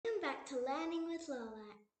to Learning with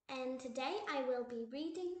Lola, and today I will be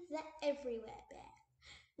reading The Everywhere Bear,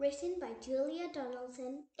 written by Julia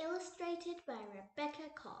Donaldson, illustrated by Rebecca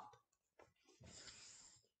Cobb.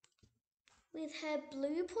 With her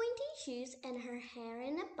blue pointy shoes and her hair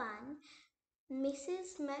in a bun,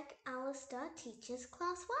 Mrs. McAllister teaches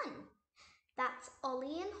Class 1. That's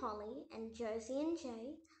Ollie and Holly and Josie and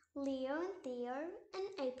Jay, Leo and Theo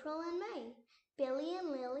and April and May, Billy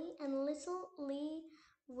and Lily and little Lee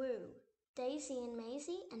Woo, Daisy and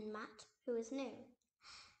Maisie and Matt, who is new,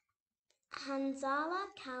 Hanzala,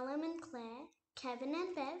 Callum and Claire, Kevin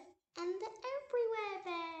and Bev, and the Everywhere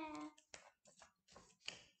Bear.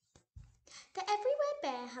 The Everywhere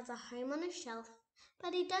Bear has a home on a shelf,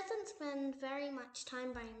 but he doesn't spend very much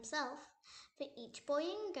time by himself, for each boy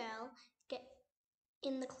and girl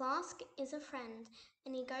in the class is a friend,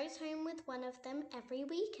 and he goes home with one of them every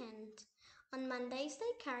weekend. On Mondays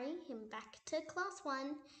they carry him back to Class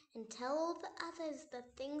 1 and tell all the others the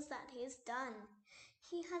things that he's done.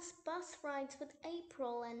 He has bus rides with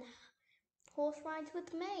April and horse rides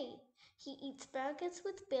with May. He eats burgers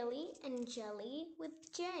with Billy and jelly with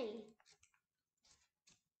Jay.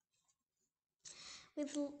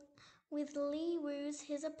 With Lee Woos,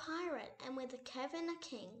 he's a pirate, and with Kevin a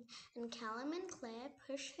king, and Callum and Claire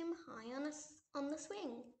push him high on the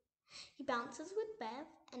swing. He bounces with Bev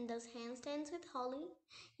and does handstands with Holly.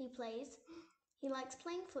 He likes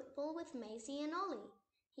playing football with Maisie and Ollie.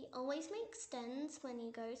 He always makes stens when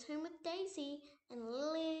he goes home with Daisy and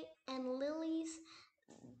Lily's.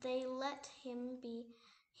 They let him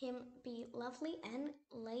be lovely and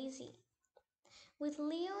lazy. With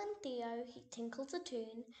Leo and Theo, he tinkles a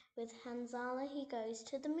tune. With Hanzala, he goes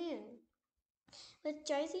to the moon. With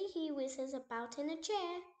Josie, he whizzes about in a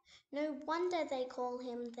chair. No wonder they call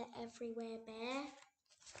him the Everywhere Bear.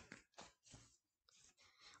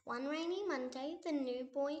 One rainy Monday, the new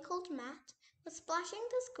boy called Matt was splashing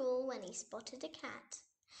to school when he spotted a cat.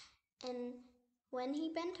 And when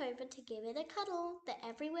he bent over to give it a cuddle, the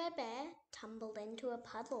Everywhere Bear tumbled into a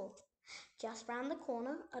puddle. Just round the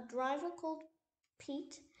corner, a driver called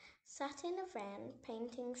Pete sat in a van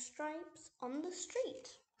painting stripes on the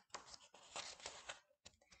street.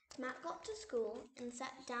 Matt got to school and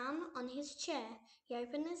sat down on his chair. He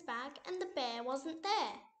opened his bag and the bear wasn't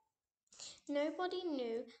there. Nobody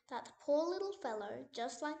knew that the poor little fellow,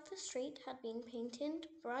 just like the street, had been painted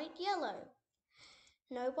bright yellow.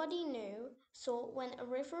 Nobody saw when a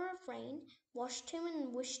river of rain washed him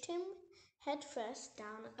and wished him head first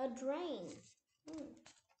down a drain.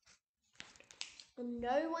 And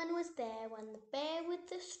no one was there when the bear with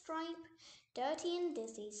the stripe, dirty and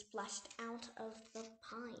dizzy, splashed out of the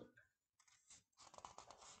pipe.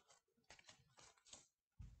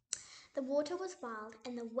 The water was wild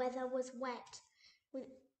and the weather was wet.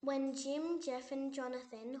 When Jim, Jeff and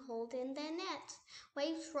Jonathan hauled in their nets,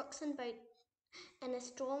 waves, rocks and boats and a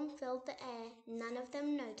storm filled the air, none of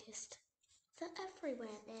them noticed the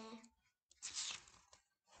Everywhere Bear.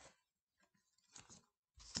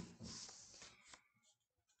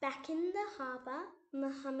 Back in the harbour,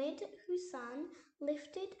 Mohammed Hussan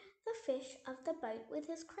lifted the fish of the boat with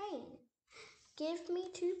his crane. "Give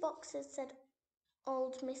me 2 boxes," said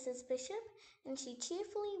old Mrs. Bishop, and she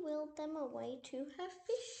cheerfully wheeled them away to her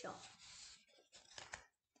fish shop.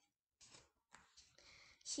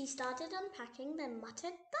 She started unpacking, then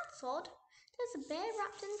muttered, "That's odd. There's a bear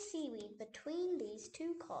wrapped in seaweed between these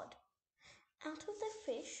 2 cod." Out of the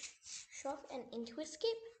fish shop and into a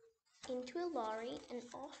skip, into a lorry and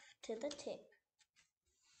off to the tip.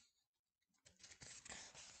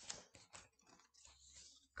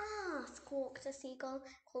 "Ah," squawked a seagull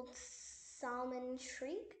called Salmon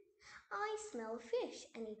Shriek, "I smell fish,"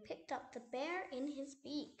 and he picked up the bear in his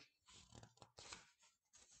beak.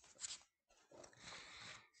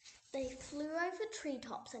 They flew over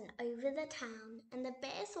treetops and over the town, and the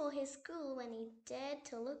bear saw his school when he dared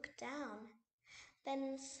to look down.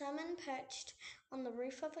 Then someone perched on the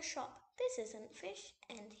roof of a shop. "This isn't fish,"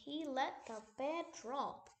 and he let the bear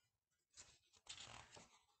drop.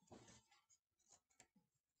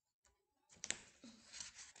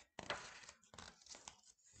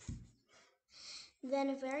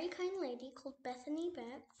 Then a very kind lady called Bethany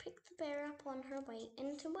Burke picked the bear up on her way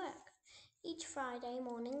into work. Each Friday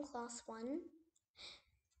morning, Class 1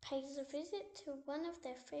 pays a visit to one of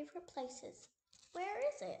their favorite places. Where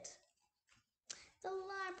is it? The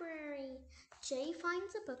library. Jay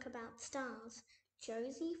finds a book about stars.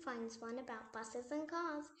 Josie finds one about buses and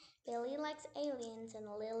cars. Billy likes aliens and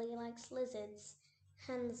Lily likes lizards.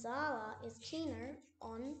 Hanzala is keener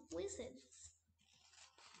on wizards.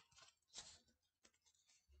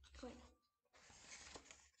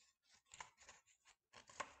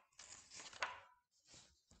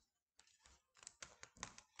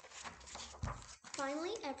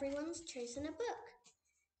 everyone's chosen a book.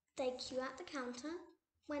 They queue at the counter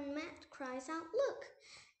when Matt cries out, "Look!"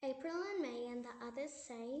 April and May and the others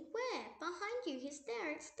say, "Where? Behind you, he's there,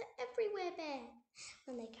 it's the Everywhere Bear."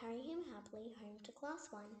 When they carry him happily home to class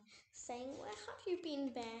 1, saying, "Where have you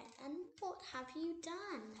been, Bear, and what have you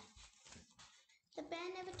done?" The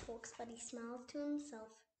bear never talks, but he smiles to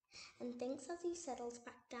himself and thinks as he settles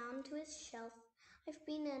back down to his shelf. "I've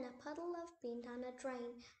been in a puddle, I've been down a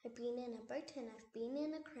drain, I've been in a boat and I've been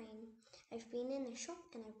in a crane. I've been in a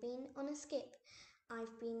shop and I've been on a skip.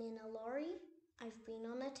 I've been in a lorry, I've been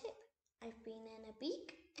on a tip. I've been in a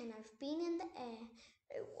beak and I've been in the air.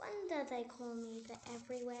 No wonder they call me the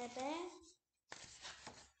Everywhere Bear."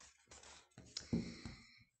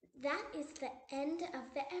 That is the end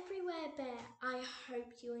of the Everywhere Bear. I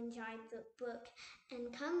hope you enjoyed the book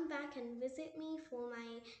and come back and visit me for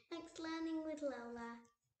my